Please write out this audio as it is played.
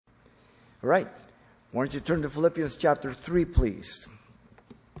All right. Why don't you turn to Philippians chapter 3, please.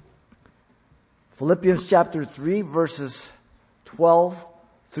 Philippians chapter 3, verses 12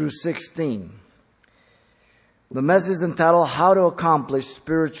 through 16. The message is entitled, How to Accomplish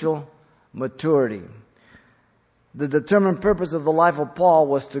Spiritual Maturity. The determined purpose of the life of Paul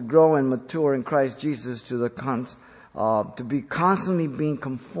was to grow and mature in Christ Jesus to be constantly being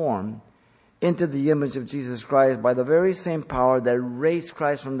conformed into the image of Jesus Christ by the very same power that raised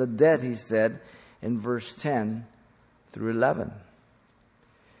Christ from the dead, he said in verse 10 through 11.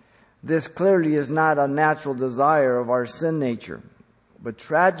 This clearly is not a natural desire of our sin nature, but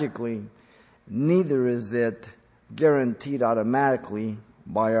tragically, neither is it guaranteed automatically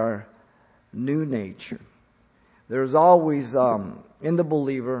by our new nature. There's always, in the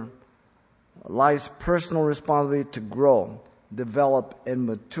believer, lies personal responsibility to grow, develop, and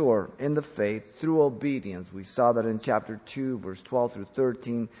mature in the faith through obedience. We saw that in chapter 2, verse 12 through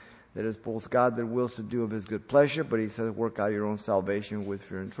 13, that it's both God that wills to do of His good pleasure, but He says, work out your own salvation with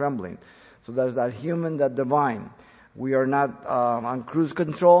fear and trembling. So there's that human, that divine. We are not on cruise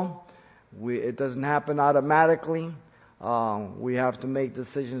control. It doesn't happen automatically. We have to make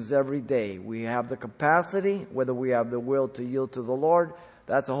decisions every day. We have the capacity, whether we have the will to yield to the Lord,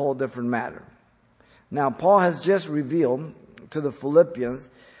 that's a whole different matter. Now, Paul has just revealed to the Philippians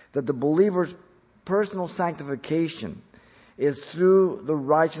that the believer's personal sanctification is through the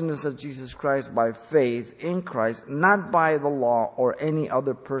righteousness of Jesus Christ by faith in Christ, not by the law or any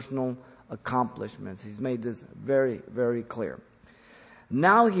other personal accomplishments. He's made this very, very clear.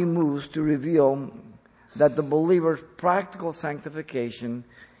 Now he moves to reveal that the believer's practical sanctification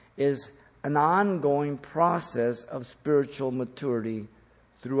is an ongoing process of spiritual maturity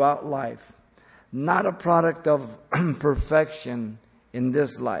throughout life, not a product of perfection in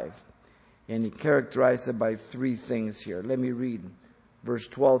this life. And he characterized it by three things here. Let me read verse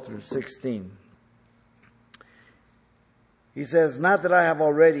 12 through 16. He says, not that I have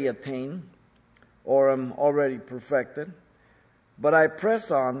already attained or am already perfected, but I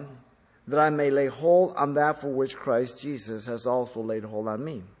press on that I may lay hold on that for which Christ Jesus has also laid hold on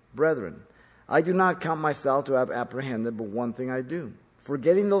me. Brethren, I do not count myself to have apprehended, but one thing I do,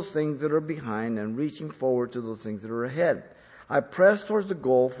 forgetting those things that are behind and reaching forward to those things that are ahead. I press towards the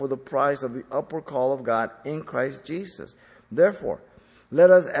goal for the prize of the upward call of God in Christ Jesus. Therefore,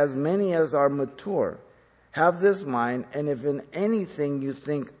 let us, as many as are mature, have this mind, and if in anything you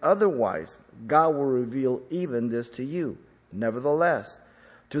think otherwise, God will reveal even this to you. Nevertheless,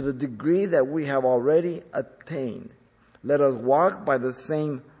 to the degree that we have already attained, let us walk by the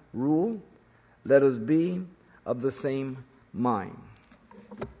same rule. Let us be of the same mind.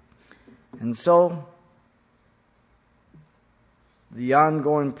 And so, the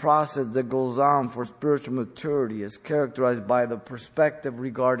ongoing process that goes on for spiritual maturity is characterized by the perspective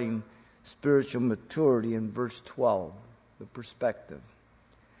regarding spiritual maturity in verse 12. The perspective.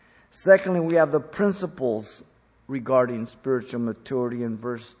 Secondly, we have the principles regarding spiritual maturity in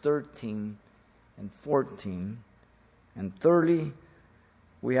verse 13 and 14. And thirdly,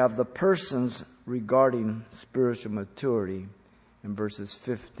 we have the persons regarding spiritual maturity in verses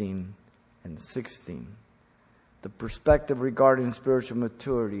 15 and 16. The perspective regarding spiritual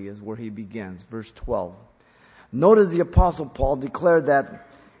maturity is where he begins, verse 12. Notice the Apostle Paul declared that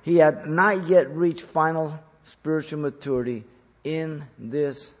he had not yet reached final spiritual maturity in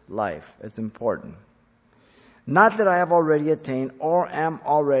this life. It's important. Not that I have already attained or am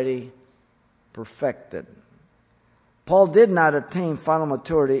already perfected. Paul did not attain final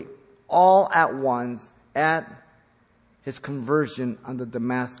maturity all at once at his conversion on the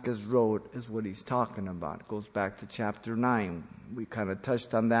Damascus Road is what he's talking about. It goes back to chapter 9. We kind of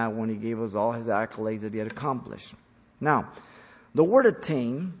touched on that when he gave us all his accolades that he had accomplished. Now, the word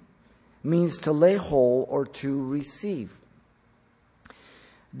attain means to lay hold or to receive.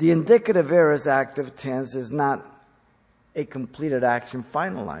 The indicative aorist active tense is not a completed action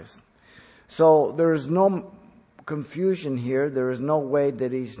finalized. So there is no confusion here. There is no way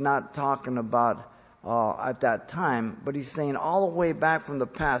that he's not talking about at that time, but he's saying all the way back from the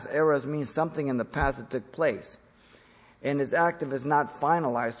past. Aorist means something in the past that took place. And its active is not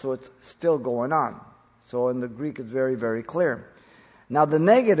finalized, so it's still going on. So in the Greek it's very, very clear. Now the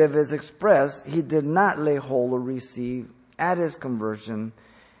negative is expressed. He did not lay hold or receive at his conversion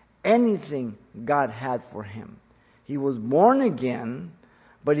anything God had for him. He was born again,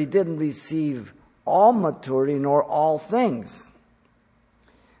 but he didn't receive all maturity nor all things.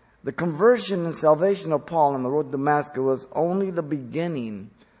 The conversion and salvation of Paul on the road to Damascus was only the beginning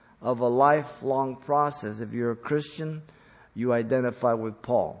of a lifelong process. If you're a Christian, you identify with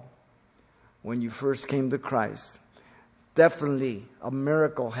Paul. When you first came to Christ, definitely a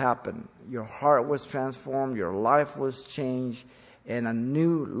miracle happened. Your heart was transformed, your life was changed, and a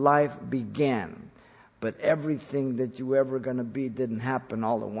new life began. But everything that you ever going to be didn't happen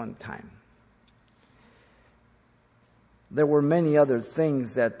all at one time. There were many other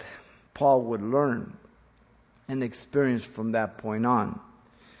things that Paul would learn and experience from that point on.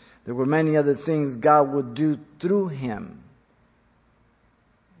 There were many other things God would do through him.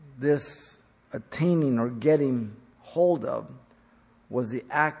 This attaining or getting hold of was the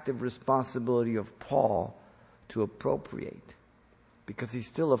active responsibility of Paul to appropriate, because he's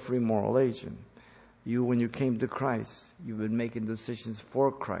still a free moral agent. You, when you came to Christ, you've been making decisions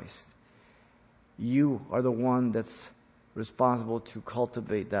for Christ. You are the one that's responsible to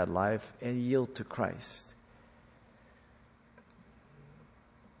cultivate that life and yield to Christ.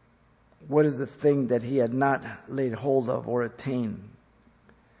 What is the thing that he had not laid hold of or attained?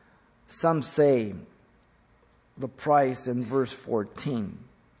 Some say the price in verse 14.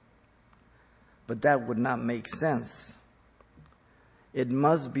 But that would not make sense. It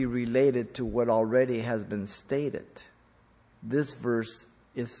must be related to what already has been stated. This verse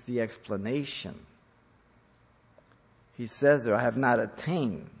is the explanation. He says there, I have not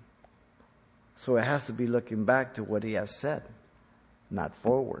attained. So it has to be looking back to what he has said, not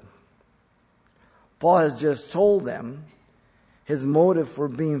forward. Paul has just told them his motive for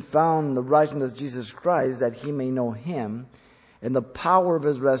being found in the righteousness of Jesus Christ, that he may know him and the power of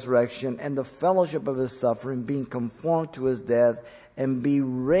his resurrection and the fellowship of his suffering, being conformed to his death, and be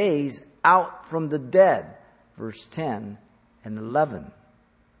raised out from the dead. Verse 10 and 11.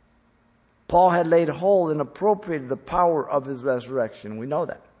 Paul had laid hold and appropriated the power of his resurrection. We know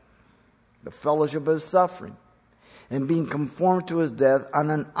that. The fellowship of his suffering. And being conformed to his death on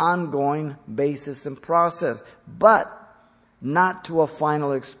an ongoing basis and process. But not to a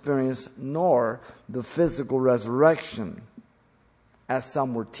final experience, nor the physical resurrection, as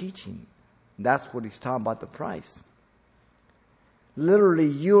some were teaching. That's what he's talking about, the price. Literally,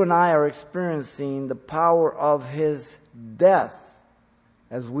 you and I are experiencing the power of his death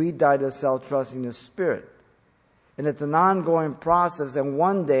as we die to self, trusting his Spirit. And it's an ongoing process, and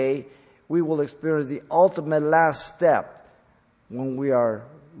one day we will experience the ultimate last step when we are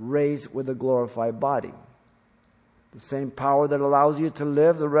raised with a glorified body. The same power that allows you to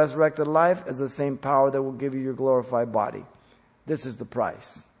live the resurrected life is the same power that will give you your glorified body. This is the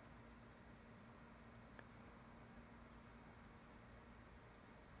price.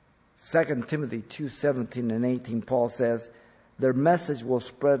 Second Timothy 2:17 and 18, Paul says, their message will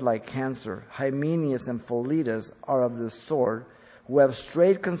spread like cancer. Hymenaeus and Philetus are of this sort, who have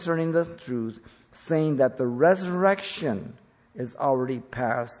strayed concerning the truth, saying that the resurrection is already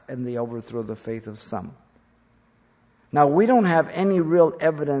past, and they overthrow the faith of some. Now, we don't have any real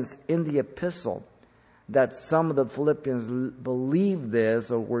evidence in the epistle that some of the Philippians believed this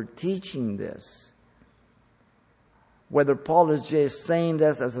or were teaching this. Whether Paul is just saying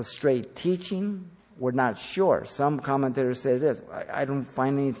this as a straight teaching, we're not sure. Some commentators say it is. I don't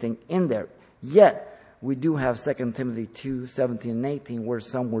find anything in there. Yet, we do have 2 Timothy 2:17 and 18, where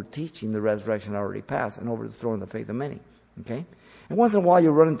some were teaching the resurrection already passed and overthrowing the faith of many. Okay? And once in a while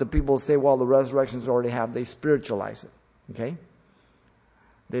you run into people who say, well, the resurrection's already happened. They spiritualize it. Okay?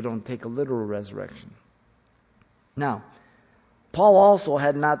 They don't take a literal resurrection. Now, Paul also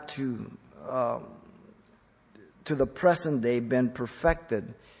had not to the present day been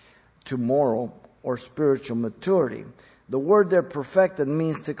perfected to moral or spiritual maturity. The word there, perfected,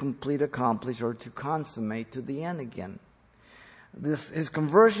 means to complete, accomplish, or to consummate to the end again. His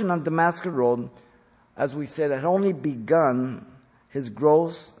conversion on Damascus Road, as we said, had only begun his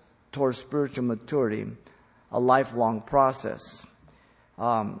growth towards spiritual maturity, a lifelong process.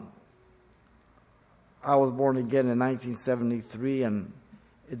 I was born again in 1973, and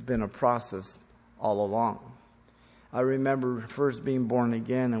it's been a process all along. I remember first being born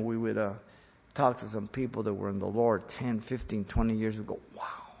again, and we would talk to some people that were in the Lord 10, 15, 20 years ago. Wow.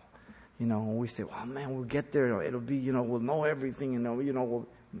 You know, we say, well, man, we'll get there. It'll be, we'll know everything. We'll...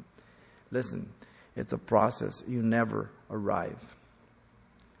 Listen, it's a process. You never arrive.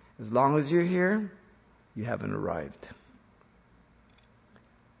 As long as you're here, you haven't arrived.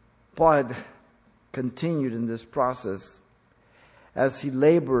 Paul had continued in this process as he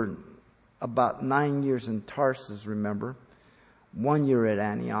labored about 9 years in Tarsus, remember, 1 year at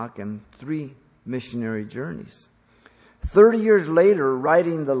Antioch, and 3 missionary journeys. 30 years later,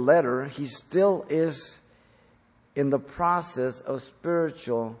 writing the letter, he still is in the process of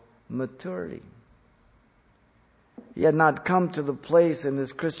spiritual maturity. He had not come to the place in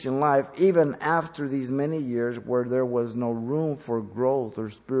his Christian life, even after these many years, where there was no room for growth or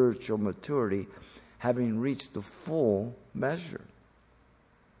spiritual maturity, having reached the full measure.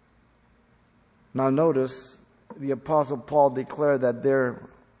 Now notice, the Apostle Paul declared that there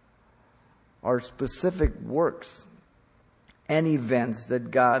are specific works and events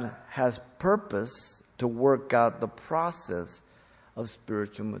that God has purposed to work out the process of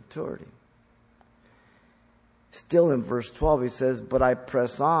spiritual maturity. Still in verse 12 he says, "But I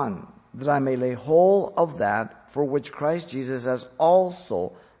press on, that I may lay hold of that for which Christ Jesus has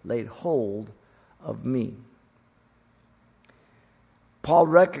also laid hold of me." Paul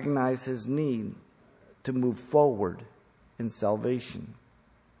recognized his need to move forward in salvation.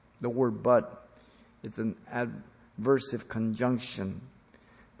 The word "but" is an adversive conjunction.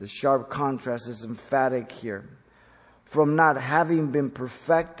 The sharp contrast is emphatic here. From not having been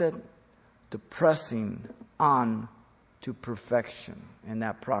perfected to pressing on to perfection in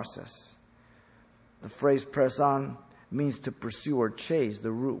that process. The phrase "press on" means to pursue or chase.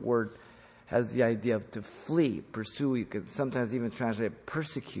 The root word has the idea of to flee, pursue. You could sometimes even translate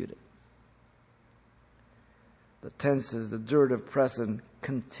persecuted. The tense is the durative present,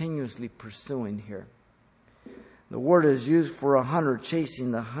 continuously pursuing here. The word is used for a hunter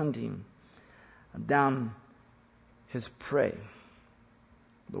chasing the hunting down his prey.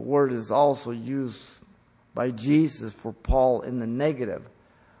 The word is also used by Jesus for Paul in the negative.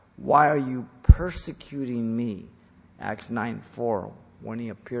 "Why are you persecuting me?" Acts 9:4, when he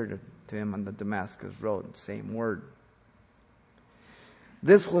appeared to him on the Damascus road. Same word.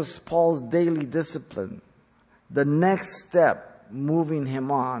 This was Paul's daily discipline, the next step moving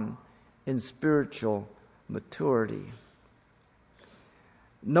him on in spiritual maturity.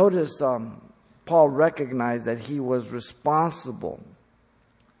 Notice Paul recognized that he was responsible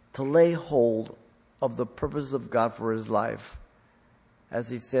to lay hold of the purpose of God for his life, as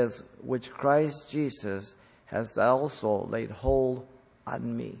he says, "which Christ Jesus has also laid hold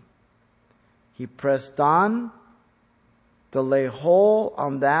on me." He pressed on to lay hold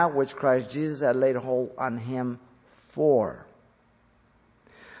on that which Christ Jesus had laid hold on him for.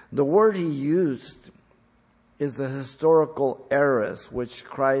 The word he used is the historical aorist, which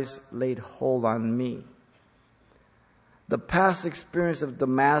Christ laid hold on me. The past experience of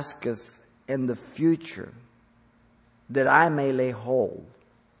Damascus and the future, that I may lay hold.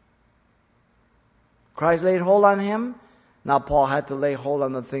 Christ laid hold on him. Now Paul had to lay hold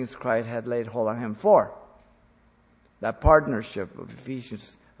on the things Christ had laid hold on him for. That partnership of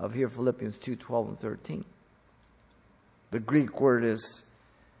Philippians 2:12 and 13. The Greek word is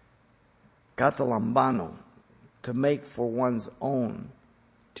katalambano, to make for one's own,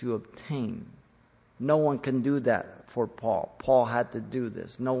 to obtain. No one can do that for Paul. Paul had to do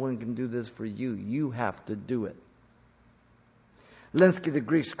this. No one can do this for you. You have to do it. Lenski, the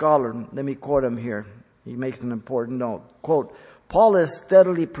Greek scholar, let me quote him here. He makes an important note. Quote, "Paul is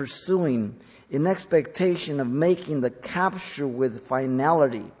steadily pursuing in expectation of making the capture with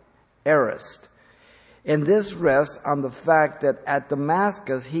finality, aorist. And this rests on the fact that at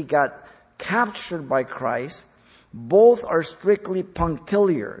Damascus he got captured by Christ. Both are strictly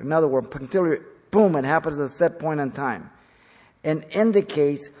punctiliar. In other words, punctiliar, boom, it happens at a set point in time. And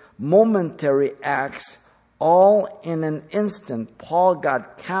indicates momentary acts, all in an instant. Paul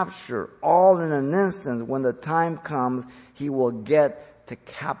got captured all in an instant. When the time comes, he will get to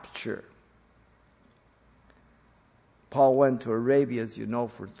capture." Paul went to Arabia, as you know,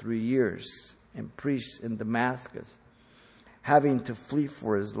 for 3 years and preached in Damascus, having to flee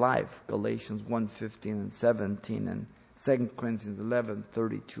for his life. Galatians 1:15 and 17 and 2 Corinthians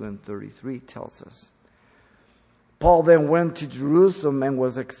 11:32 and 33 tells us. Paul then went to Jerusalem and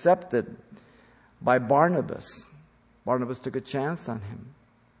was accepted by Barnabas. Barnabas took a chance on him,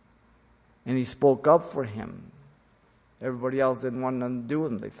 and he spoke up for him. Everybody else didn't want nothing to do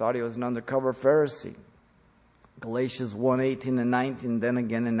with him. They thought he was an undercover Pharisee. Galatians 1:18 and 19, then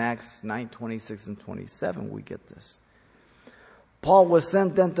again in Acts 9:26 and 27, we get this. Paul was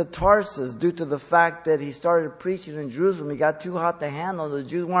sent then to Tarsus due to the fact that he started preaching in Jerusalem. He got too hot to handle. The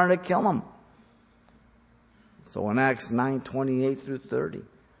Jews wanted to kill him. So in Acts 9:28 through 30,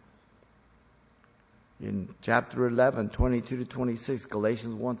 in chapter 11, 22 to 26,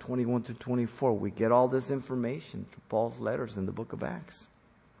 Galatians 1:21 to 24, we get all this information through Paul's letters in the book of Acts.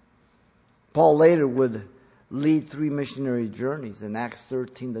 Paul later would lead 3 missionary journeys in Acts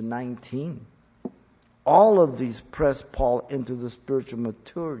 13 to 19. All of these press Paul into the spiritual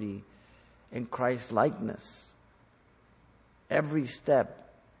maturity and Christ likeness. Every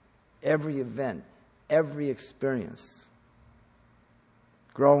step, every event, every experience,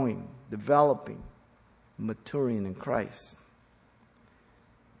 growing, developing, maturing in Christ.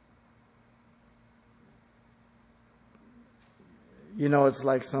 You know, it's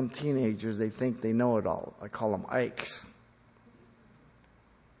like some teenagers, they think they know it all. I call them Ikes.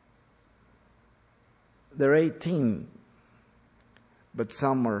 They're 18, but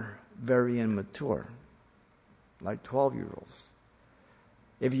some are very immature, like 12-year-olds.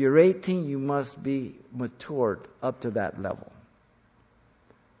 If you're 18, you must be matured up to that level.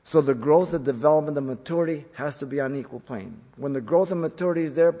 So the growth, the development, the maturity has to be on equal plane. When the growth and maturity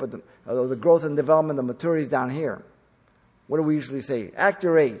is there, but the growth and development, the maturity is down here. What do we usually say? Act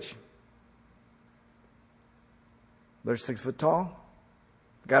your age. They're 6 foot tall,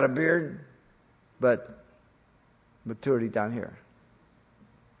 got a beard, but maturity down here.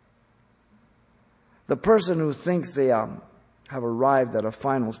 The person who thinks they have arrived at a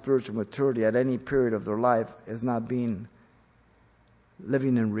final spiritual maturity at any period of their life is not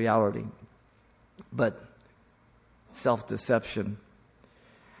living in reality, but self-deception.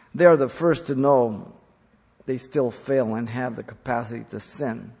 They are the first to know they still fail and have the capacity to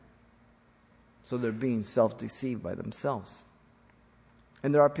sin. So they're being self-deceived by themselves.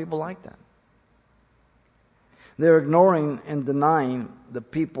 And there are people like that. They're ignoring and denying the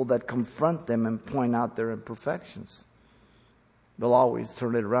people that confront them and point out their imperfections. They'll always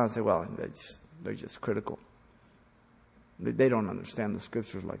turn it around and say, well, they're just critical. They don't understand the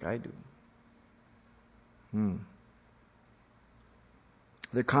scriptures like I do.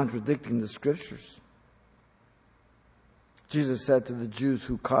 They're contradicting the scriptures. Jesus said to the Jews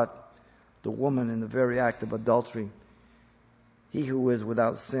who caught the woman in the very act of adultery, he who is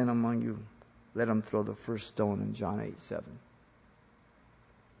without sin among you, let him throw the first stone, in John 8:7.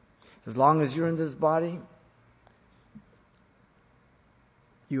 As long as you're in this body,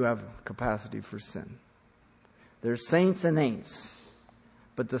 you have capacity for sin. There's saints and ain'ts,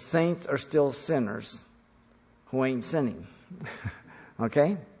 but the saints are still sinners who ain't sinning.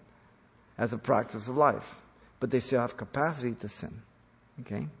 Okay? As a practice of life. But they still have capacity to sin.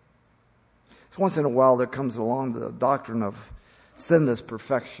 Okay? So once in a while there comes along the doctrine of sinless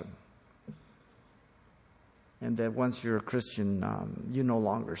perfection. And that once you're a Christian, you no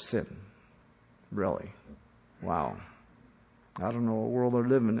longer sin. Really. Wow. I don't know what world they're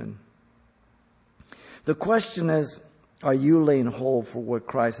living in. The question is, are you laying hold for what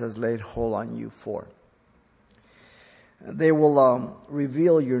Christ has laid hold on you for? They will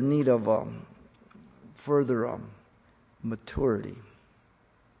reveal your need of further maturity.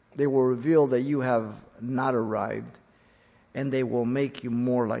 They will reveal that you have not arrived, and they will make you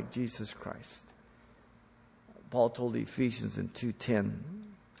more like Jesus Christ. Paul told the Ephesians in 2:10,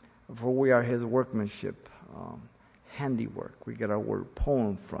 for we are his workmanship, handiwork. We get our word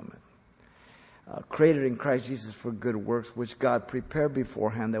poem from it. Created in Christ Jesus for good works, which God prepared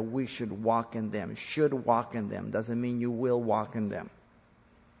beforehand that we should walk in them. Should walk in them. Doesn't mean you will walk in them.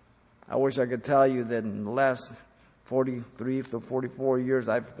 I wish I could tell you that in the last 43 to 44 years,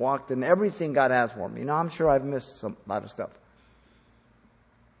 I've walked in everything God has for me. You know, I'm sure I've missed a lot of stuff.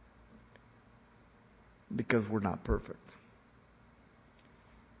 Because we're not perfect.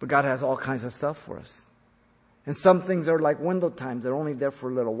 But God has all kinds of stuff for us. And some things are like window times. They're only there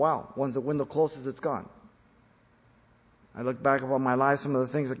for a little while. Once the window closes, it's gone. I look back upon my life, some of the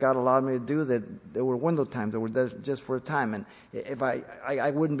things that God allowed me to do, that they were window times. They were there just for a time. And if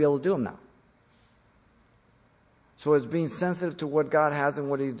I wouldn't be able to do them now. So it's being sensitive to what God has and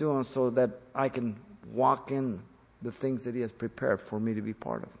what he's doing so that I can walk in the things that he has prepared for me to be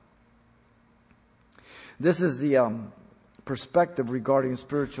part of. This is the perspective regarding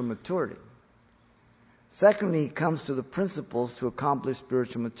spiritual maturity. Secondly, he comes to the principles to accomplish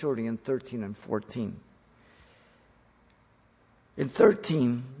spiritual maturity in 13 and 14. In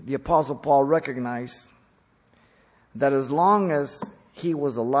 13, the Apostle Paul recognized that as long as he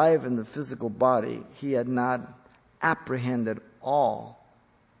was alive in the physical body, he had not apprehended all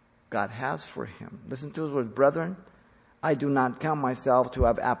God has for him. Listen to his words, brethren, I do not count myself to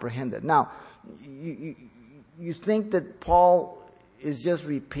have apprehended. Now, you think that Paul is just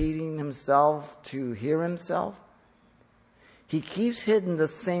repeating himself to hear himself? He keeps hitting the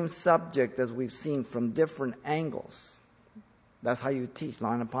same subject as we've seen from different angles. That's how you teach,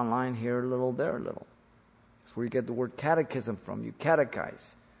 line upon line, here a little, there a little. That's where you get the word catechism from. You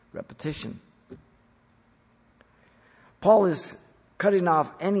catechize, repetition. Paul is cutting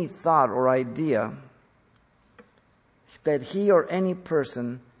off any thought or idea that he or any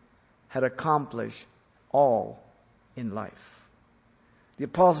person had accomplished all in life. The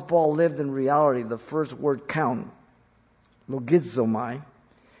Apostle Paul lived in reality. The first word count, logizomai,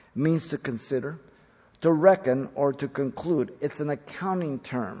 means to consider, to reckon, or to conclude. It's an accounting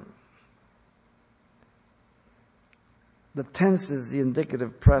term. The tense is the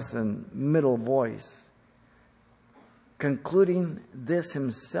indicative present middle voice. concluding this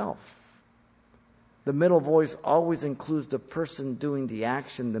himself. The middle voice always includes the person doing the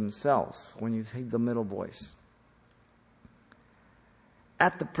action themselves when you take the middle voice.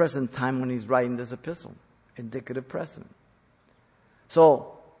 At the present time when he's writing this epistle, indicative present.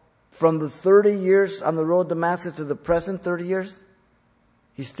 So, from the 30 years on the road to Damascus to the present 30 years,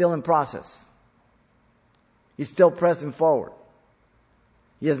 he's still in process. He's still pressing forward.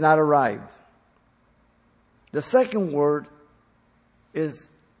 He has not arrived. The second word is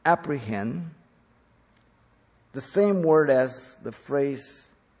apprehend. The same word as the phrase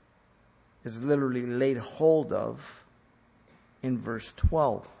is literally laid hold of in verse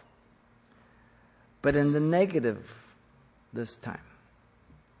 12. But in the negative this time.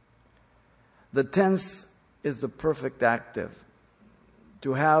 The tense is the perfect active.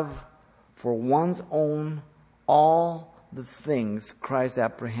 To have for one's own all the things Christ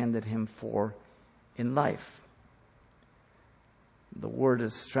apprehended him for in life. The word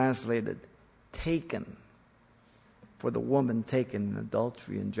is translated taken, for the woman taken in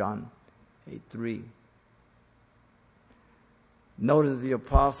adultery in John 8:3. Notice the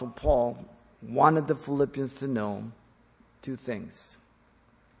Apostle Paul wanted the Philippians to know two things.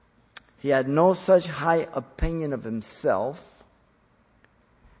 He had no such high opinion of himself,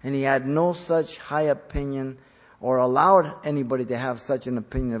 and he had no such high opinion or allowed anybody to have such an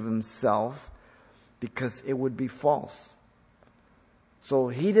opinion of himself, because it would be false. So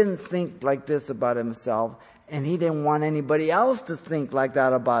he didn't think like this about himself, and he didn't want anybody else to think like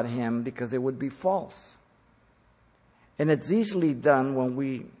that about him, because it would be false. And it's easily done when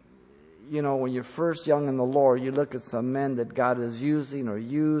when you're first young in the Lord, you look at some men that God is using or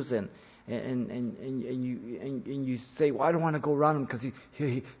use, and you say, well, I don't want to go around him because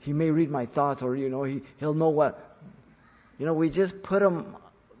he may read my thoughts, or he'll know what. We just put him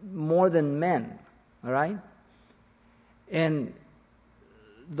more than men, all right? And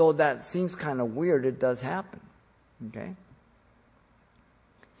though that seems kind of weird, it does happen, okay?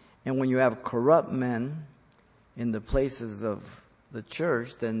 And when you have corrupt men in the places of the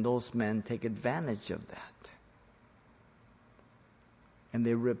church, then those men take advantage of that. And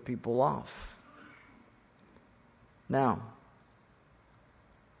they rip people off. Now,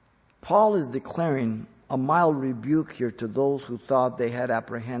 Paul is declaring a mild rebuke here to those who thought they had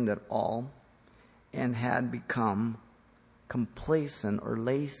apprehended all and had become complacent or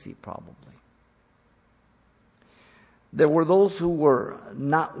lazy, probably. There were those who were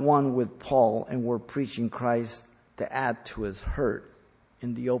not one with Paul and were preaching Christ to add to his hurt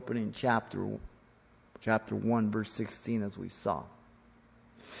in the opening chapter 1, verse 16, as we saw.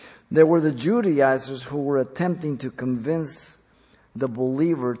 There were the Judaizers who were attempting to convince the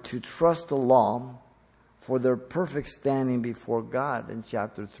believer to trust the law for their perfect standing before God in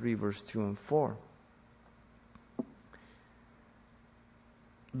chapter 3, verse 2 and 4.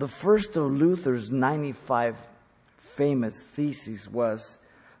 The first of Luther's 95 famous theses was,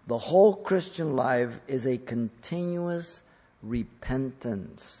 the whole Christian life is a continuous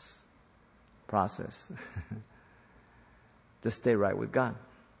repentance process to stay right with God.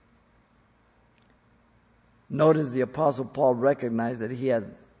 Notice the Apostle Paul recognized that he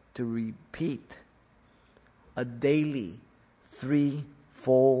had to repeat a daily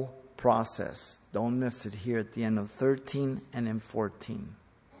threefold process. Don't miss it here at the end of 13 and in 14.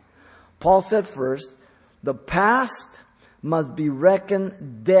 Paul said first, the past must be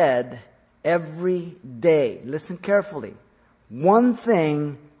reckoned dead every day. Listen carefully. One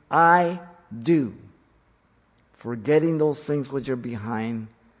thing I do, forgetting those things which are behind,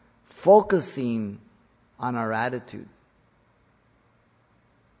 focusing on our attitude.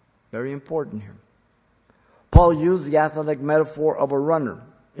 Very important here. Paul used the athletic metaphor of a runner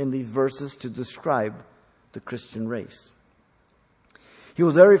in these verses to describe the Christian race. He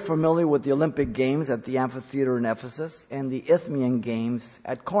was very familiar with the Olympic Games at the amphitheater in Ephesus and the Isthmian Games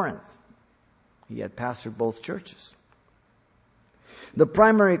at Corinth. He had pastored both churches. The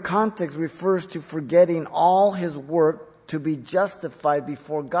primary context refers to forgetting all his work to be justified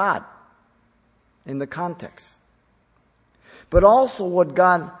before God in the context. But also what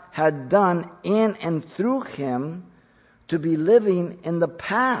God had done in and through him to be living in the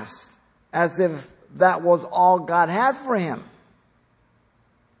past as if that was all God had for him.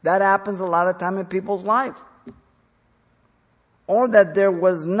 That happens a lot of time in people's lives. Or that there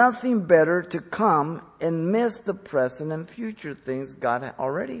was nothing better to come and miss the present and future things God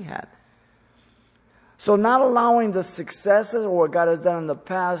already had. So not allowing the successes or what God has done in the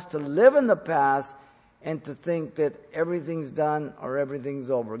past to live in the past and to think that everything's done or everything's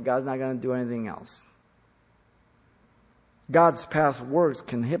over. God's not going to do anything else. God's past works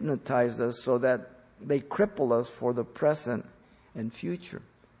can hypnotize us so that They cripple us for the present and future.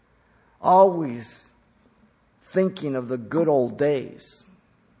 Always thinking of the good old days.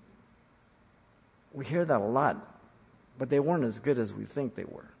 We hear that a lot, but they weren't as good as we think they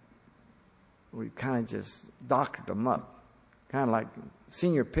were. We kind of just doctored them up. Kind of like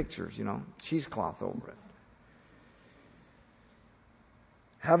senior pictures, cheesecloth over it.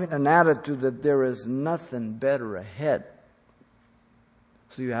 Having an attitude that there is nothing better ahead.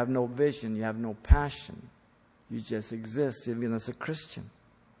 So you have no vision, you have no passion. You just exist even as a Christian.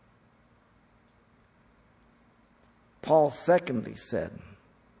 Paul secondly said,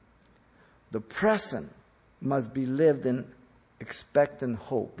 the present must be lived in expectant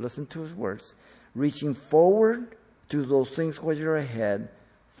hope. Listen to his words. Reaching forward to those things which are ahead,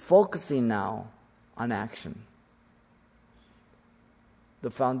 focusing now on action. The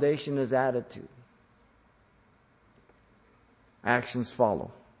foundation is attitude. Actions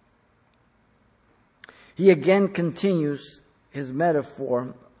follow. He again continues his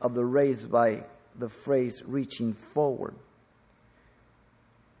metaphor of the race by the phrase reaching forward.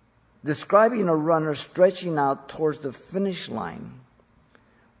 Describing a runner stretching out towards the finish line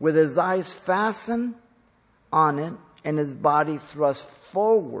with his eyes fastened on it and his body thrust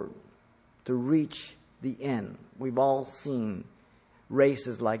forward to reach the end. We've all seen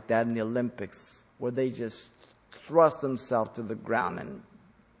races like that in the Olympics where they just thrust themselves to the ground and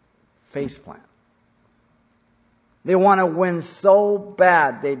faceplant. They want to win so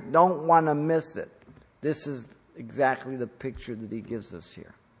bad, they don't want to miss it. This is exactly the picture that he gives us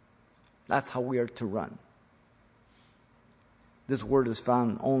here. That's how we are to run. This word is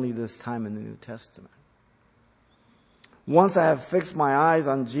found only this time in the New Testament. Once I have fixed my eyes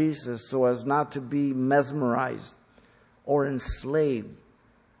on Jesus so as not to be mesmerized or enslaved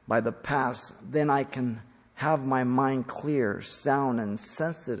by the past, then I can have my mind clear, sound, and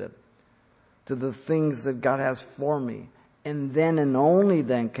sensitive to the things that God has for me. And then and only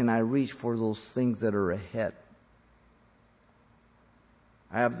then can I reach for those things that are ahead.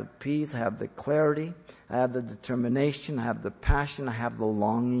 I have the peace, I have the clarity, I have the determination, I have the passion, I have the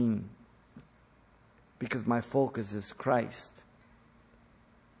longing. Because my focus is Christ.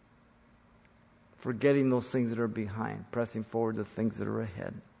 Forgetting those things that are behind, pressing forward the things that are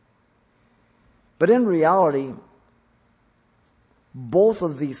ahead. But in reality, both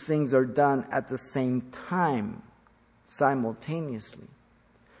of these things are done at the same time, simultaneously.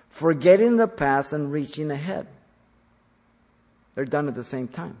 Forgetting the past and reaching ahead. They're done at the same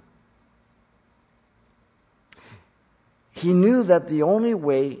time. He knew that the only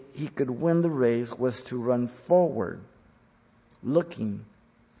way he could win the race was to run forward, looking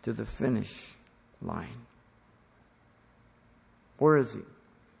to the finish line. Where is he?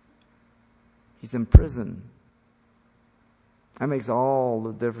 He's in prison. That makes all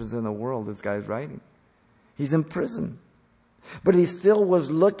the difference in the world, this guy's writing. He's in prison. But he still was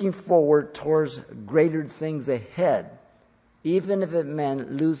looking forward towards greater things ahead, even if it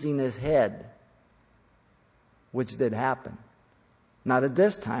meant losing his head, which did happen. Not at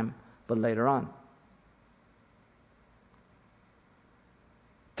this time, but later on.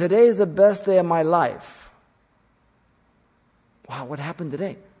 Today is the best day of my life. Wow, what happened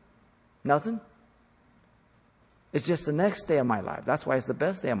today? Nothing? It's just the next day of my life. That's why it's the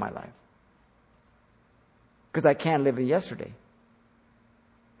best day of my life. Because I can't live in yesterday.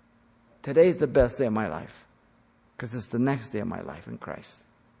 Today's the best day of my life. Because it's the next day of my life in Christ.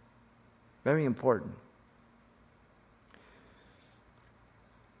 Very important.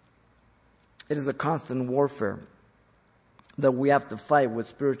 It is a constant warfare that we have to fight with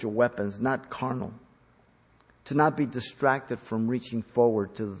spiritual weapons, not carnal. To not be distracted from reaching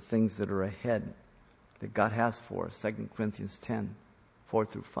forward to the things that are ahead that God has for us. 2 Corinthians 10,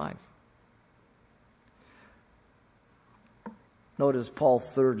 4-5. Notice Paul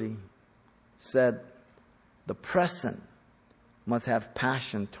thirdly said, the present must have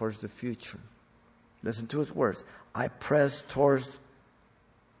passion towards the future. Listen to his words. I press towards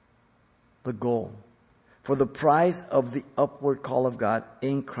the goal for the prize of the upward call of God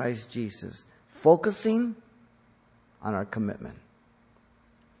in Christ Jesus. Focusing on our commitment.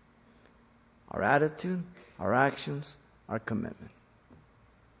 Our attitude, our actions, our commitment.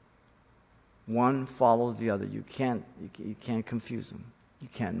 One follows the other. You can't confuse them. You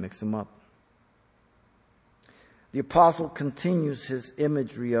can't mix them up. The apostle continues his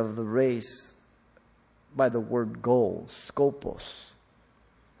imagery of the race by the word goal, skopos,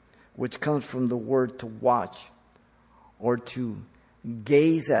 which comes from the word to watch or to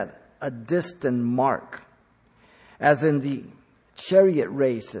gaze at a distant mark, as in the chariot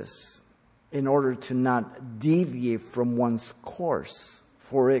races, in order to not deviate from one's course,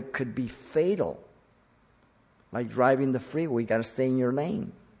 for it could be fatal Like driving the freeway, you got to stay in your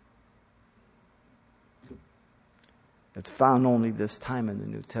lane. It's found only this time in the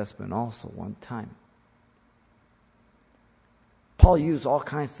New Testament, also one time. Paul used all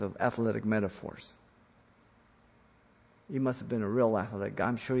kinds of athletic metaphors. He must have been a real athletic guy.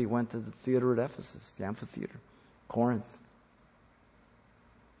 I'm sure he went to the theater at Ephesus, the amphitheater, Corinth.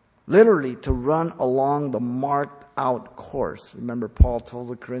 Literally, to run along the marked out course. Remember, Paul told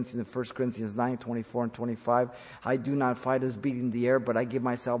the Corinthians in 1 Corinthians 9, 24 and 25, I do not fight as beating the air, but I give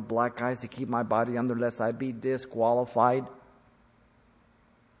myself black eyes to keep my body under, lest I be disqualified.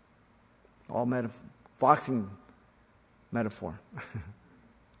 All boxing metaphor.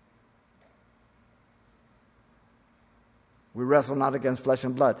 We wrestle not against flesh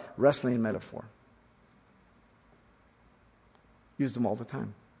and blood. Wrestling metaphor. Use them all the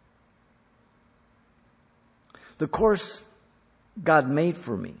time. The course God made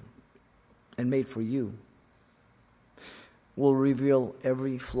for me and made for you will reveal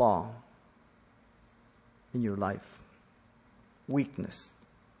every flaw in your life, weakness,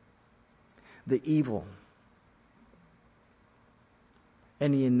 the evil,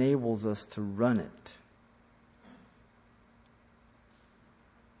 and He enables us to run it.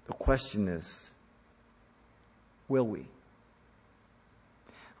 The question is, will we?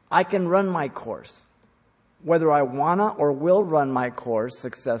 I can run my course. Whether I wanna or will run my course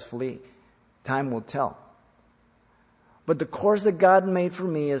successfully, time will tell. But the course that God made for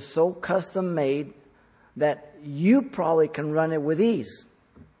me is so custom made that you probably can run it with ease.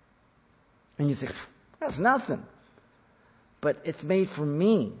 And you say, that's nothing. But it's made for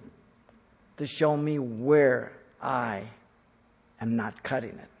me to show me where I am not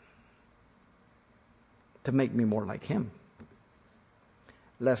cutting it. To make me more like Him.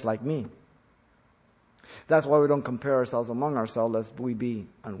 Less like me. That's why we don't compare ourselves among ourselves, lest we be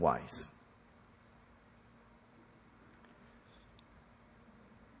unwise.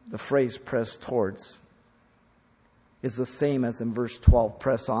 The phrase press towards is the same as in verse 12,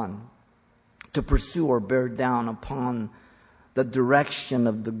 press on. To pursue or bear down upon the direction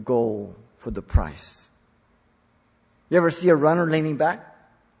of the goal for the prize. You ever see a runner leaning back?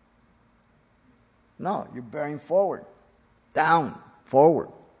 No, you're bearing forward. Down, forward.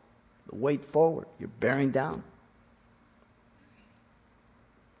 The weight forward. You're bearing down.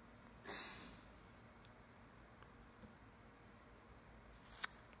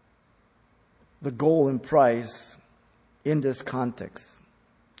 The goal and prize in this context,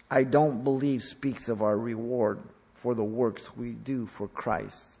 I don't believe speaks of our reward for the works we do for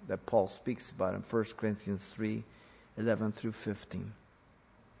Christ that Paul speaks about in 1 Corinthians 3, 11 through 15.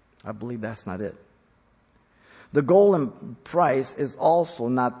 I believe that's not it. The goal and prize is also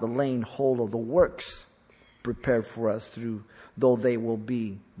not the laying hold of the works prepared for us through, though they will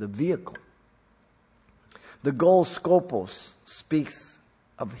be the vehicle. The goal, scopos, speaks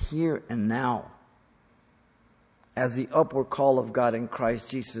of here and now as the upward call of God in Christ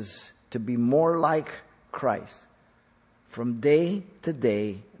Jesus to be more like Christ. From day to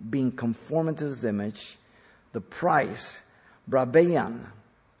day, being conformed to His image. The prize, brabeian,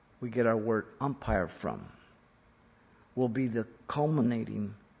 we get our word umpire from, will be the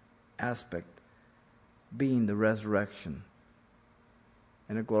culminating aspect, being the resurrection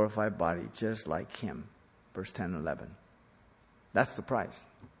in a glorified body, just like Him. Verse 10 and 11. That's the prize.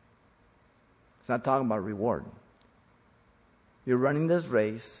 It's not talking about reward. You're running this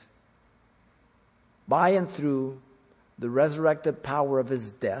race by and through the resurrected power of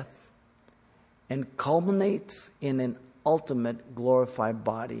His death and culminates in an ultimate glorified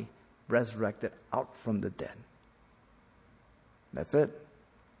body resurrected out from the dead. That's it.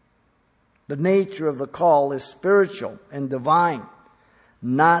 The nature of the call is spiritual and divine,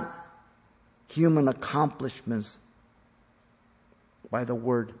 not human accomplishments by the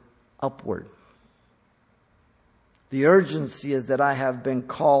word upward. The urgency is that I have been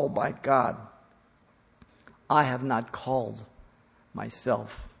called by God. I have not called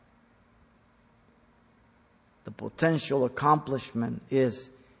myself. The potential accomplishment is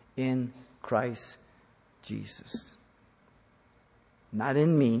in Christ Jesus. Not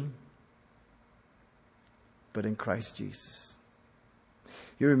in me, but in Christ Jesus.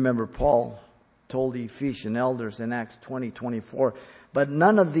 You remember Paul told the Ephesian elders in Acts 20:24, but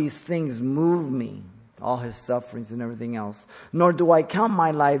none of these things move me, all his sufferings and everything else, nor do I count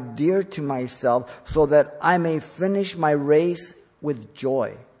my life dear to myself, so that I may finish my race with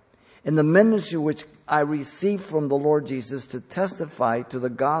joy in the ministry which I received from the Lord Jesus to testify to the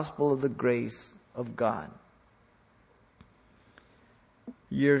gospel of the grace of God.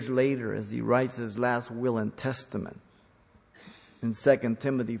 Years later, as he writes his last will and testament in 2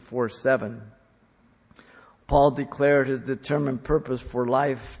 Timothy 4:7, Paul declared his determined purpose for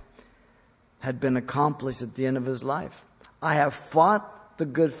life had been accomplished at the end of his life. I have fought the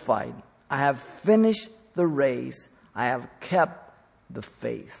good fight. I have finished the race. I have kept the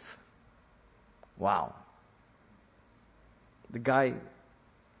faith. Wow. The guy,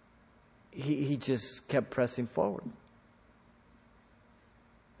 he just kept pressing forward.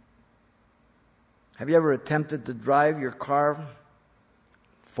 Have you ever attempted to drive your car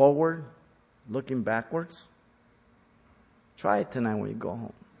forward, looking backwards? Try it tonight when you go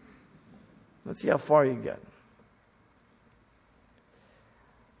home. Let's see how far you get.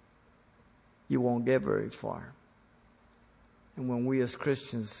 You won't get very far. And when we as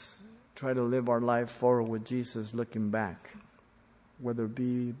Christians try to live our life forward with Jesus looking back, whether it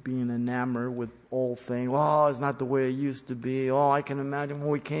be being enamored with old things, oh, it's not the way it used to be. Oh, I can imagine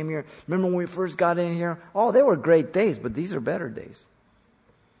when we came here. Remember when we first got in here? Oh, they were great days, but these are better days.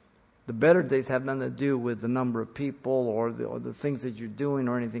 The better days have nothing to do with the number of people or the things that you're doing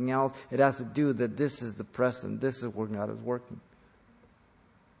or anything else. It has to do that this is the present. This is where God is working.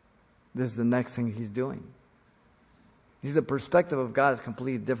 This is the next thing He's doing. See, the perspective of God is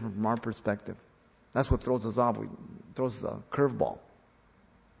completely different from our perspective. That's what throws us off. Throws us a curveball.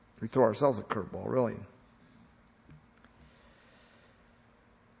 We throw ourselves a curveball, really.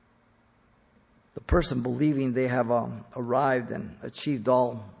 The person believing they have arrived and achieved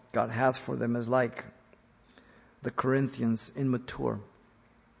all God has for them is like the Corinthians, immature,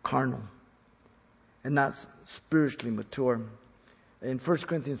 carnal, and not spiritually mature. In 1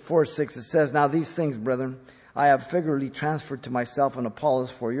 Corinthians 4:6 it says, "Now these things, brethren, I have figuratively transferred to myself and Apollos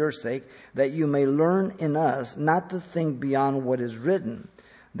for your sake, that you may learn in us not to think beyond what is written,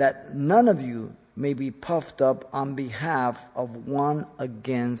 that none of you may be puffed up on behalf of one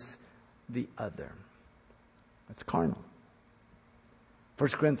against the other." That's carnal.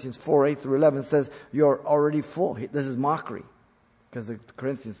 1 Corinthians 4:8-11 says, "You're already full." This is mockery, because the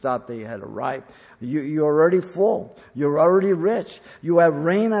Corinthians thought they had arrived. You're already full. You're already rich. You have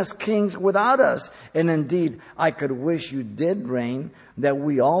reigned as kings without us. And indeed, I could wish you did reign, that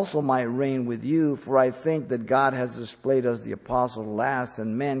we also might reign with you. For I think that God has displayed us the apostles last,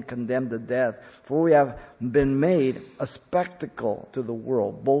 and men condemned to death. For we have been made a spectacle to the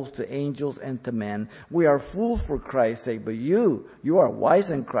world, both to angels and to men. We are fools for Christ's sake, but you are wise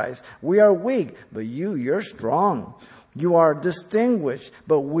in Christ. We are weak, but you're strong. You are distinguished,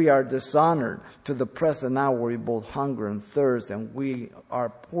 but we are dishonored. To the present hour we both hunger and thirst, and we are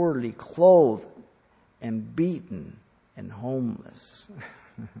poorly clothed and beaten and homeless.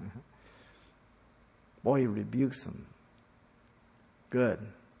 Boy, he rebukes them. Good.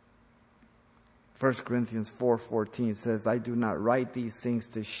 1 Corinthians 4:14 says, "I do not write these things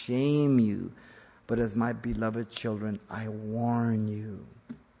to shame you, but as my beloved children, I warn you."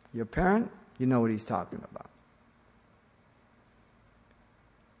 Your parent, you know what he's talking about.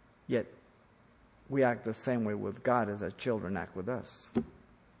 Yet, we act the same way with God as our children act with us.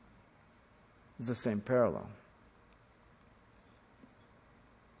 It's the same parallel.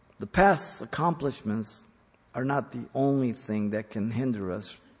 The past accomplishments are not the only thing that can hinder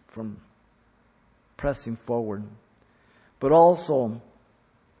us from pressing forward, but also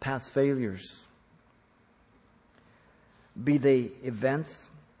past failures. Be they events,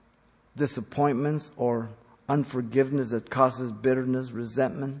 disappointments, or unforgiveness that causes bitterness,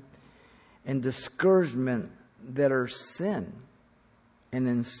 resentment, and discouragement that are sin and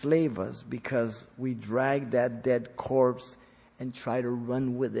enslave us because we drag that dead corpse and try to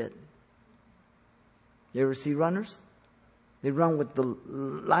run with it. You ever see runners? They run with the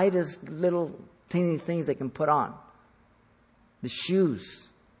lightest little teeny things they can put on. The shoes,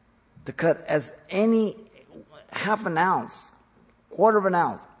 to cut as any half an ounce, quarter of an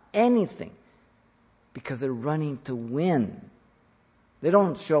ounce, anything, because they're running to win. They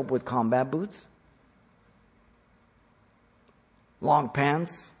don't show up with combat boots, long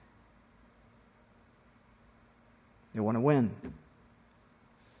pants. They want to win.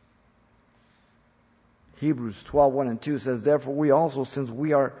 Hebrews 12:1-2 says, "Therefore we also, since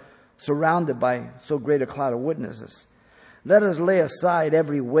we are surrounded by so great a cloud of witnesses, let us lay aside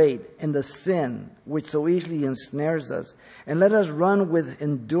every weight and the sin which so easily ensnares us, and let us run with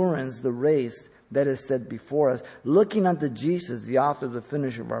endurance the race that is set before us, looking unto Jesus, the author and the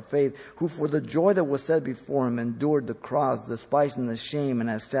finisher of our faith, who for the joy that was set before him endured the cross, despising the shame, and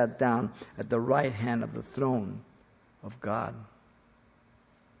has sat down at the right hand of the throne of God."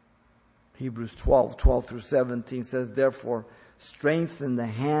 Hebrews 12:12-17 says, "Therefore strengthen the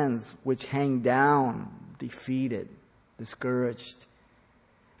hands which hang down, defeated, discouraged,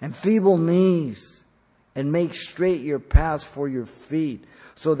 and feeble knees, and make straight your paths for your feet,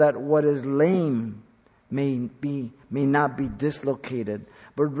 so that what is lame may not be dislocated,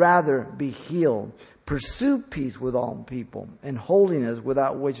 but rather be healed. Pursue peace with all people and holiness,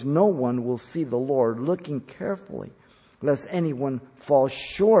 without which no one will see the Lord, looking carefully, lest anyone fall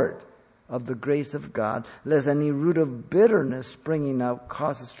short of the grace of God, lest any root of bitterness springing up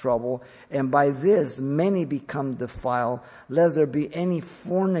causes trouble, and by this many become defiled, lest there be any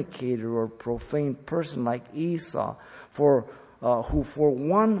fornicator or profane person like Esau, who for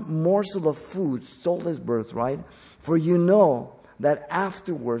one morsel of food sold his birthright. For you know that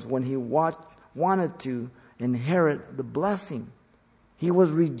afterwards, when he wanted to inherit the blessing, he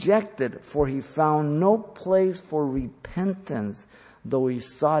was rejected, for he found no place for repentance, though he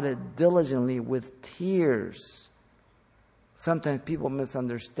sought it diligently with tears. Sometimes people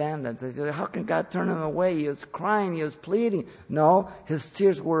misunderstand that. They say, how can God turn him away? He was crying, he was pleading. No, his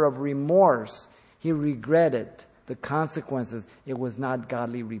tears were of remorse. He regretted the consequences. It was not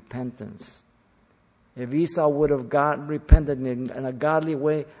godly repentance. If Esau would have repented in a godly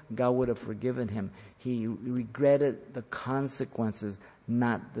way, God would have forgiven him. He regretted the consequences,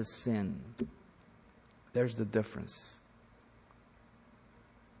 not the sin. There's the difference.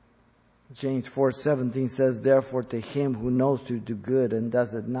 James 4:17 says, therefore to him who knows to do good and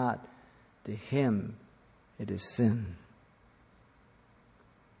does it not, to him it is sin.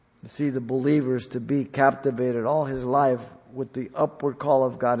 You see, the believer is to be captivated all his life with the upward call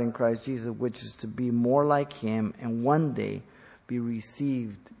of God in Christ Jesus, which is to be more like him and one day be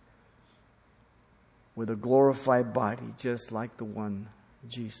received with a glorified body just like the one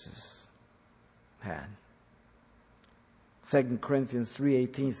Jesus had. 2 Corinthians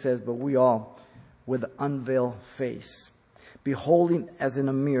 3:18 says, but we all, with unveiled face, beholding as in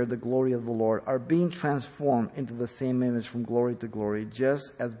a mirror the glory of the Lord, are being transformed into the same image from glory to glory,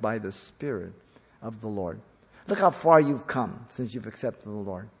 just as by the Spirit of the Lord. Look how far you've come since you've accepted the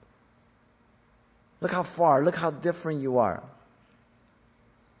Lord. Look how far, look how different you are.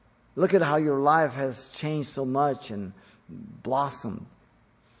 Look at how your life has changed so much and blossomed.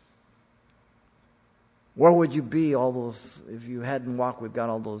 Where would you be if you hadn't walked with God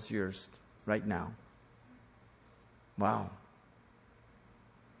all those years right now? Wow.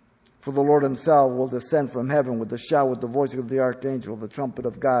 For the Lord himself will descend from heaven with a shout, with the voice of the archangel, the trumpet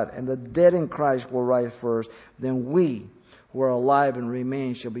of God, and the dead in Christ will rise first. Then we, who are alive and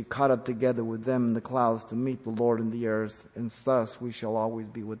remain, shall be caught up together with them in the clouds to meet the Lord in the air, and thus we shall always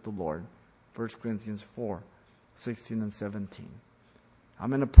be with the Lord. 1 Corinthians 4:16 and 17.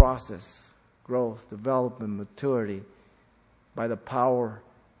 I'm in a process, growth, development, maturity, by the power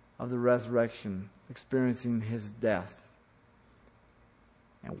of the resurrection, experiencing his death.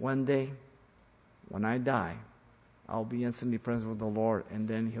 And one day, when I die, I'll be instantly present with the Lord, and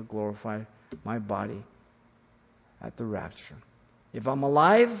then he'll glorify my body at the rapture. If I'm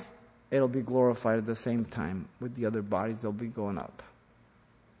alive, it'll be glorified at the same time with the other bodies. They'll be going up.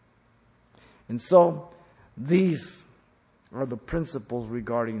 And so, these are the principles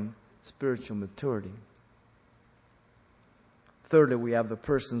regarding spiritual maturity. Thirdly, we have the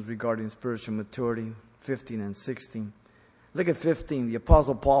persons regarding spiritual maturity, 15 and 16. Look at 15. The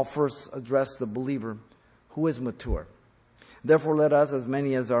Apostle Paul first addressed the believer who is mature. Therefore, let us, as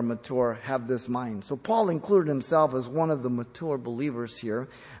many as are mature, have this mind. So Paul included himself as one of the mature believers here,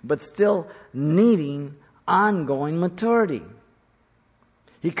 but still needing ongoing maturity.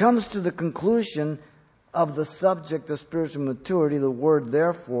 He comes to the conclusion of the subject of spiritual maturity. The word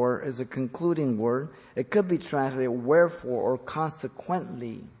therefore is a concluding word. It could be translated wherefore or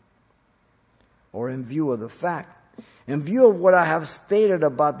consequently, or in view of the fact. In view of what I have stated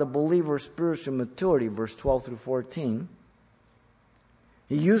about the believer's spiritual maturity, verse 12 through 14,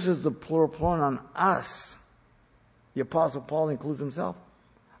 he uses the plural pronoun us. The Apostle Paul includes himself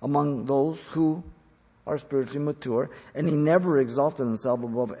among those who are spiritually mature, and he never exalted himself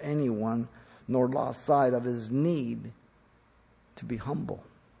above anyone, nor lost sight of his need to be humble.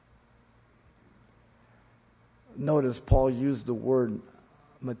 Notice Paul used the word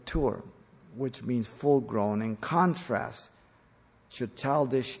mature, which means full grown, in contrast to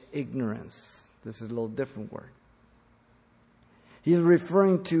childish ignorance. This is a little different word. He's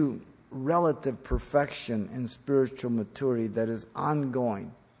referring to relative perfection and spiritual maturity that is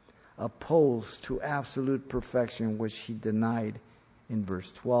ongoing, opposed to absolute perfection, which he denied in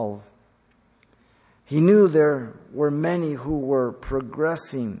verse 12. He knew there were many who were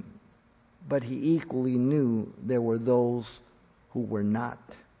progressing, but he equally knew there were those who were not.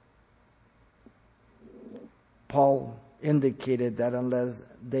 Paul indicated that unless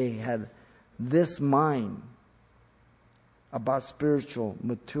they had this mind about spiritual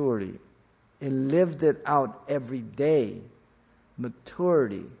maturity and lived it out every day,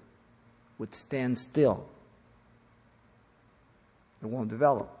 maturity would stand still. It won't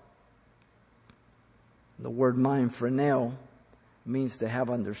develop. The word mind, phreneo, means to have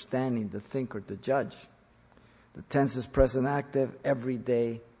understanding, to think, or to judge. The tense is present active every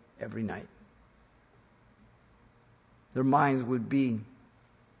day, every night. Their minds would be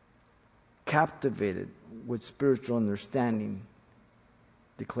captivated with spiritual understanding,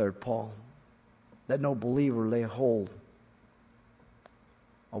 declared Paul, that no believer lay hold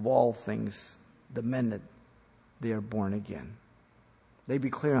of all things the minute they are born again. They be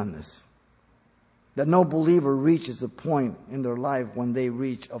clear on this. That no believer reaches a point in their life when they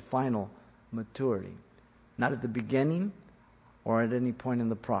reach a final maturity. Not at the beginning or at any point in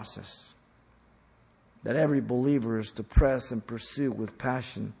the process. That every believer is to press and pursue with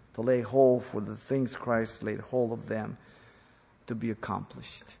passion, to lay hold for the things Christ laid hold of them to be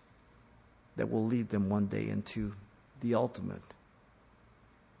accomplished. That will lead them one day into the ultimate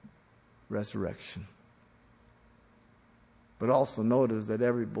resurrection. But also notice that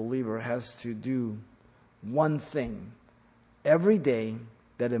every believer has to do one thing every day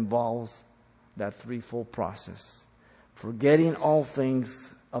that involves that threefold process. Forgetting all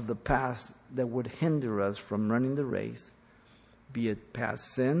things of the past that would hinder us from running the race, be it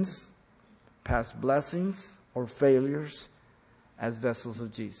past sins, past blessings, or failures as vessels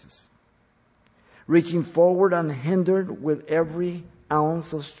of Jesus. Reaching forward unhindered with every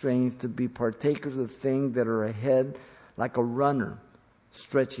ounce of strength to be partakers of the things that are ahead, like a runner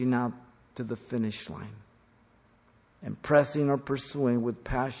stretching out to the finish line. And pressing or pursuing with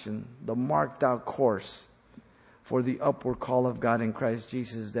passion the marked out course for the upward call of God in Christ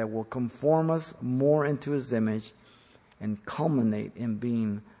Jesus that will conform us more into His image and culminate in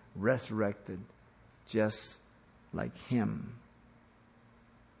being resurrected just like Him.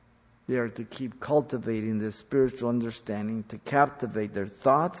 They are to keep cultivating this spiritual understanding, to captivate their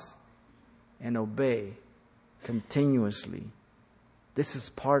thoughts and obey continuously. This is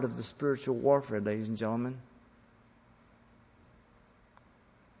part of the spiritual warfare, ladies and gentlemen.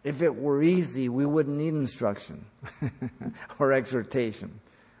 If it were easy, we wouldn't need instruction or exhortation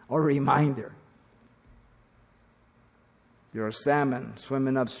or reminder. You're a salmon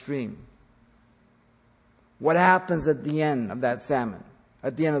swimming upstream. What happens at the end of that salmon?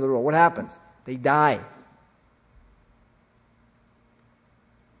 At the end of the road, what happens? They die.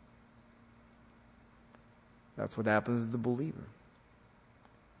 That's what happens to the believer.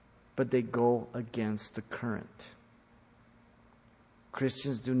 But they go against the current.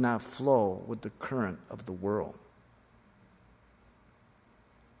 Christians do not flow with the current of the world.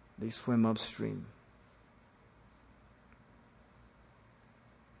 They swim upstream.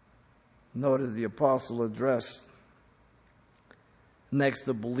 Notice the apostle addressed next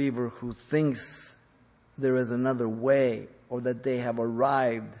the believer who thinks there is another way or that they have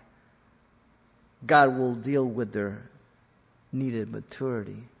arrived. God will deal with their needed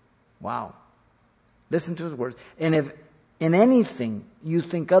maturity. Wow. Listen to his words. And if in anything you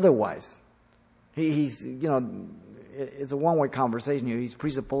think otherwise, he's, it's a one-way conversation here. He's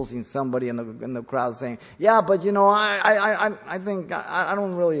presupposing somebody in the crowd saying, yeah, but I think I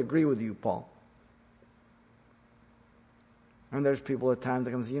don't really agree with you, Paul. And there's people at times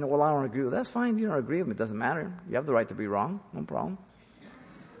that come and say, well, I don't agree with that. That's fine. You don't agree with me. It doesn't matter. You have the right to be wrong. No problem.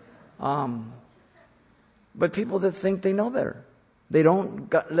 But people that think they know better. They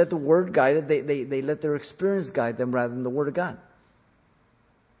don't let the Word guide it. They let their experience guide them rather than the Word of God.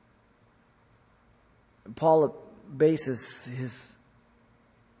 Paul bases his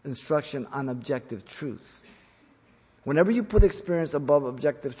instruction on objective truth. Whenever you put experience above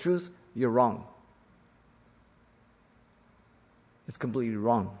objective truth, you're wrong. It's completely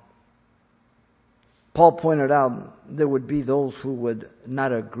wrong. Paul pointed out there would be those who would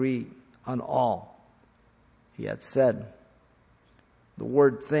not agree on all he had said. The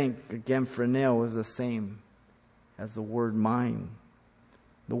word think, again, phreneo, is the same as the word mind.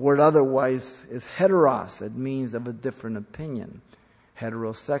 The word otherwise is heteros. It means of a different opinion.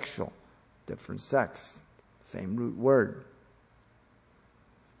 Heterosexual, different sex. Same root word.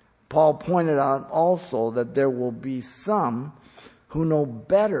 Paul pointed out also that there will be some who know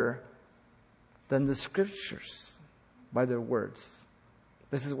better than the Scriptures by their words.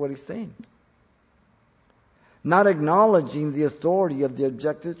 This is what he's saying. Not acknowledging the authority of the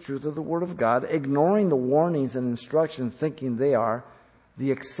objective truth of the Word of God, ignoring the warnings and instructions, thinking they are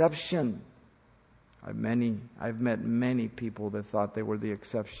the exception. I've met many people that thought they were the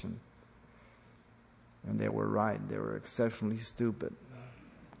exception. And they were right. They were exceptionally stupid.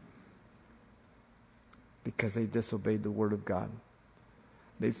 Because they disobeyed the Word of God.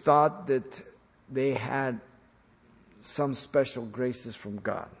 They thought that they had some special graces from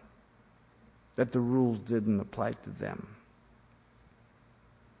God. that the rules didn't apply to them.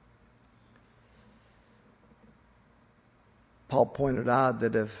 Paul pointed out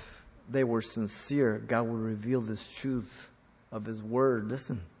that if they were sincere, God would reveal this truth of His Word.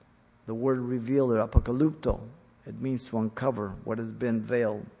 Listen, the word revealed, apocalypto, it means to uncover what has been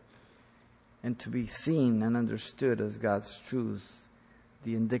veiled and to be seen and understood as God's truths,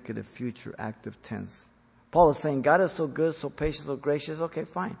 the indicative future active tense. Paul is saying, God is so good, so patient, so gracious. Okay,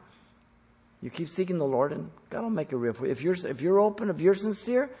 fine. You keep seeking the Lord and God will make it real for you. If you're open, if you're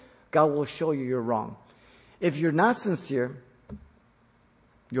sincere, God will show you you're wrong. If you're not sincere,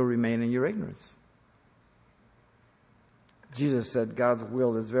 you'll remain in your ignorance. Jesus said God's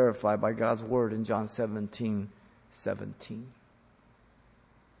will is verified by God's word in John 17:17.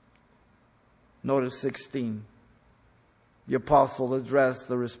 Notice 16. The apostle addressed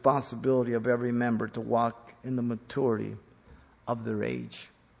the responsibility of every member to walk in the maturity of their age.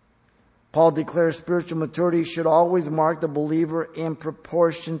 Paul declares spiritual maturity should always mark the believer in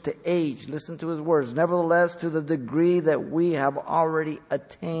proportion to age. Listen to his words. Nevertheless, to the degree that we have already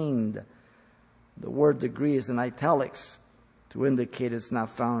attained. The word degree is in italics to indicate it's not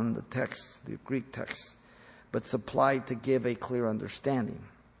found in the text, the Greek text, but supplied to give a clear understanding.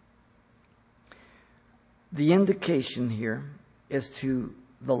 The indication here is to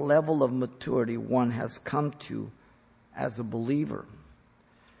the level of maturity one has come to as a believer.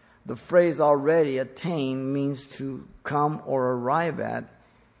 The phrase already attain means to come or arrive at,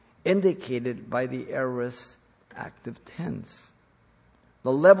 indicated by the aorist active tense.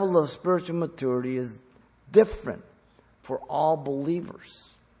 The level of spiritual maturity is different for all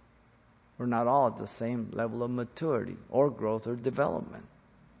believers. We're not all at the same level of maturity or growth or development.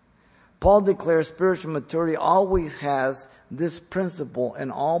 Paul declares spiritual maturity always has this principle,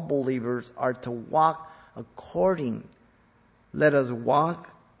 and all believers are to walk according. Let us walk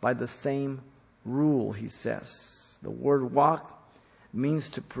by the same rule, he says. The word walk means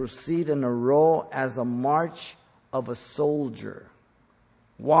to proceed in a row as a march of a soldier,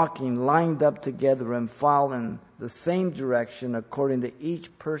 walking lined up together and following the same direction according to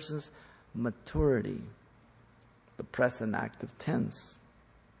each person's maturity. The present active tense.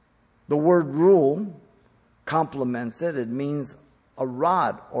 The word rule complements it. It means a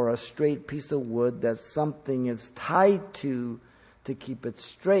rod or a straight piece of wood that something is tied to keep it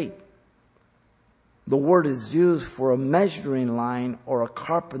straight. The word is used for a measuring line or a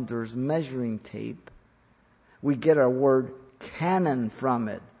carpenter's measuring tape. We get our word canon from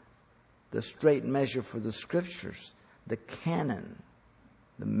it, the straight measure for the scriptures, the canon,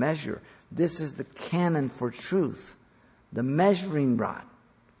 the measure. This is the canon for truth, the measuring rod.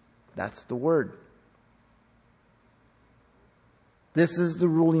 That's the word. This is the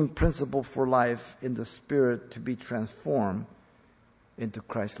ruling principle for life in the spirit to be transformed into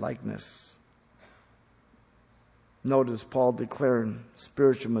Christ-likeness. Notice Paul declared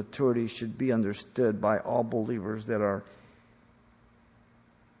spiritual maturity should be understood by all believers that are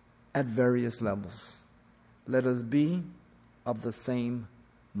at various levels. Let us be of the same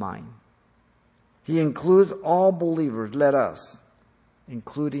mind. He includes all believers, let us,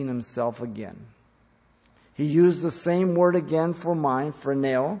 including himself again. He used the same word again for mind,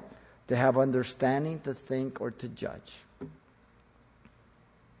 phroneo, to have understanding, to think, or to judge.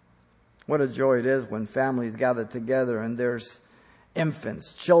 What a joy it is when families gather together and there's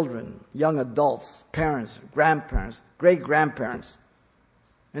infants, children, young adults, parents, grandparents, great-grandparents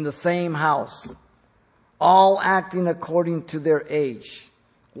in the same house, all acting according to their age.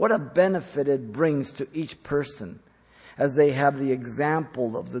 What a benefit it brings to each person as they have the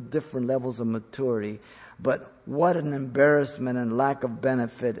example of the different levels of maturity. But what an embarrassment and lack of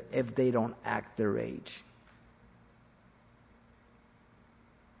benefit if they don't act their age.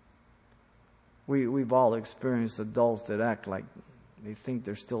 We've all experienced adults that act like they think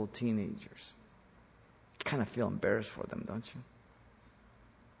they're still teenagers. You kind of feel embarrassed for them, don't you?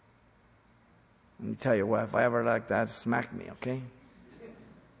 Let me tell you what, if I ever like that, smack me, okay?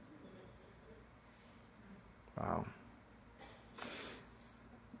 Wow.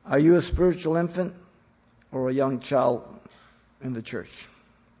 Are you a spiritual infant or a young child in the church?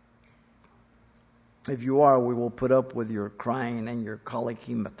 If you are, we will put up with your crying and your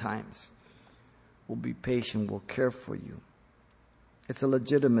colicky times. We'll be patient. We'll care for you. It's a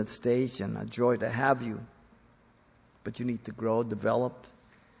legitimate stage and a joy to have you. But you need to grow, develop,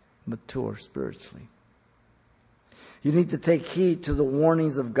 mature spiritually. You need to take heed to the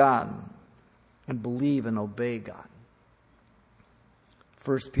warnings of God and believe and obey God.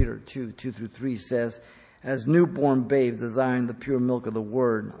 1 Peter 2:2-3 says, as newborn babes desiring the pure milk of the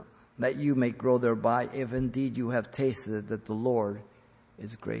word, that you may grow thereby, if indeed you have tasted that the Lord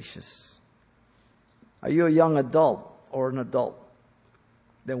is gracious. Are you a young adult or an adult?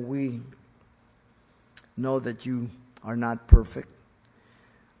 Then we know that you are not perfect,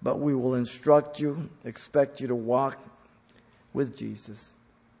 but we will instruct you, expect you to walk with Jesus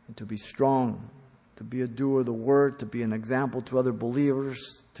and to be strong, to be a doer of the word, to be an example to other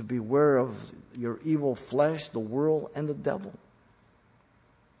believers, to beware of your evil flesh, the world, and the devil.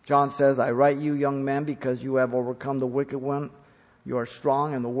 John says, I write you, young men, because you have overcome the wicked one. You are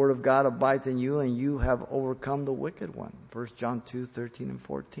strong, and the word of God abides in you, and you have overcome the wicked one. 1 John 2:13 and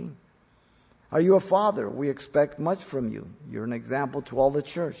 14. Are you a father? We expect much from you. You're an example to all the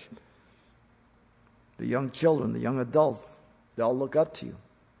church. The young children, the young adults, they all look up to you.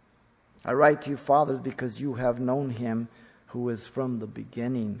 I write to you, fathers, because you have known him who is from the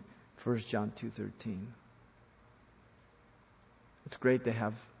beginning. 1 John 2:13. It's great to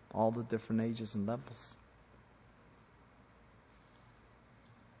have all the different ages and levels.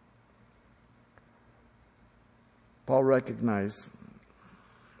 Paul recognized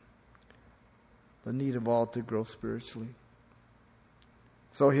the need of all to grow spiritually.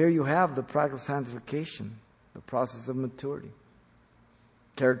 So here you have the practical sanctification, the process of maturity,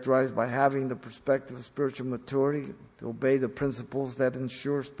 characterized by having the perspective of spiritual maturity, to obey the principles that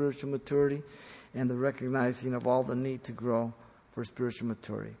ensure spiritual maturity, and the recognizing of all the need to grow for spiritual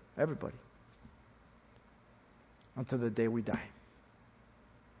maturity. Everybody. Until the day we die.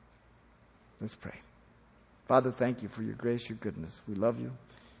 Let's pray. Father, thank you for your grace, your goodness. We love you.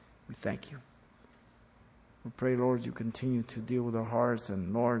 We thank you. We pray, Lord, you continue to deal with our hearts,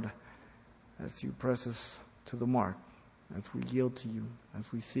 and Lord, as you press us to the mark, as we yield to you,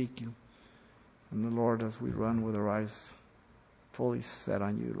 as we seek you, and the Lord, as we run with our eyes fully set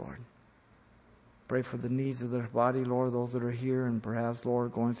on you, Lord. Pray for the needs of their body, Lord, those that are here and perhaps,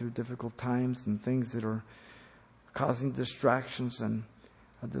 Lord, going through difficult times and things that are causing distractions and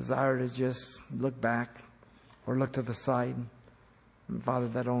a desire to just look back or look to the side. And Father,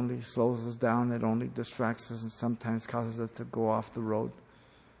 that only slows us down, it only distracts us and sometimes causes us to go off the road.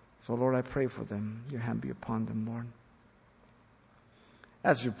 So, Lord, I pray for them. Your hand be upon them, Lord.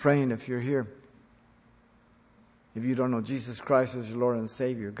 As you're praying, if you're here, if you don't know Jesus Christ as your Lord and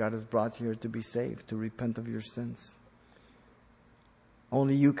Savior, God has brought you here to be saved, to repent of your sins.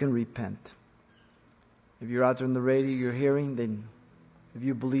 Only you can repent. If you're out there in the radio, you're hearing, then if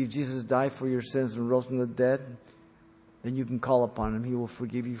you believe Jesus died for your sins and rose from the dead, then you can call upon him. He will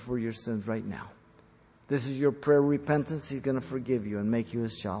forgive you for your sins right now. This is your prayer of repentance. He's going to forgive you and make you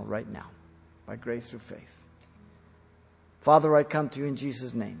his child right now, by grace through faith. Father, I come to you in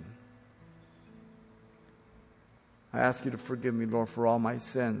Jesus' name. I ask you to forgive me, Lord, for all my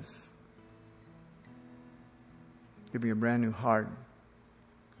sins. Give me a brand new heart.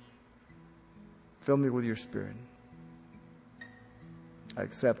 Fill me with your Spirit. I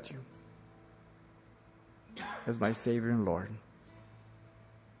accept you as my Savior and Lord.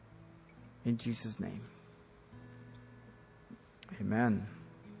 In Jesus' name. Amen.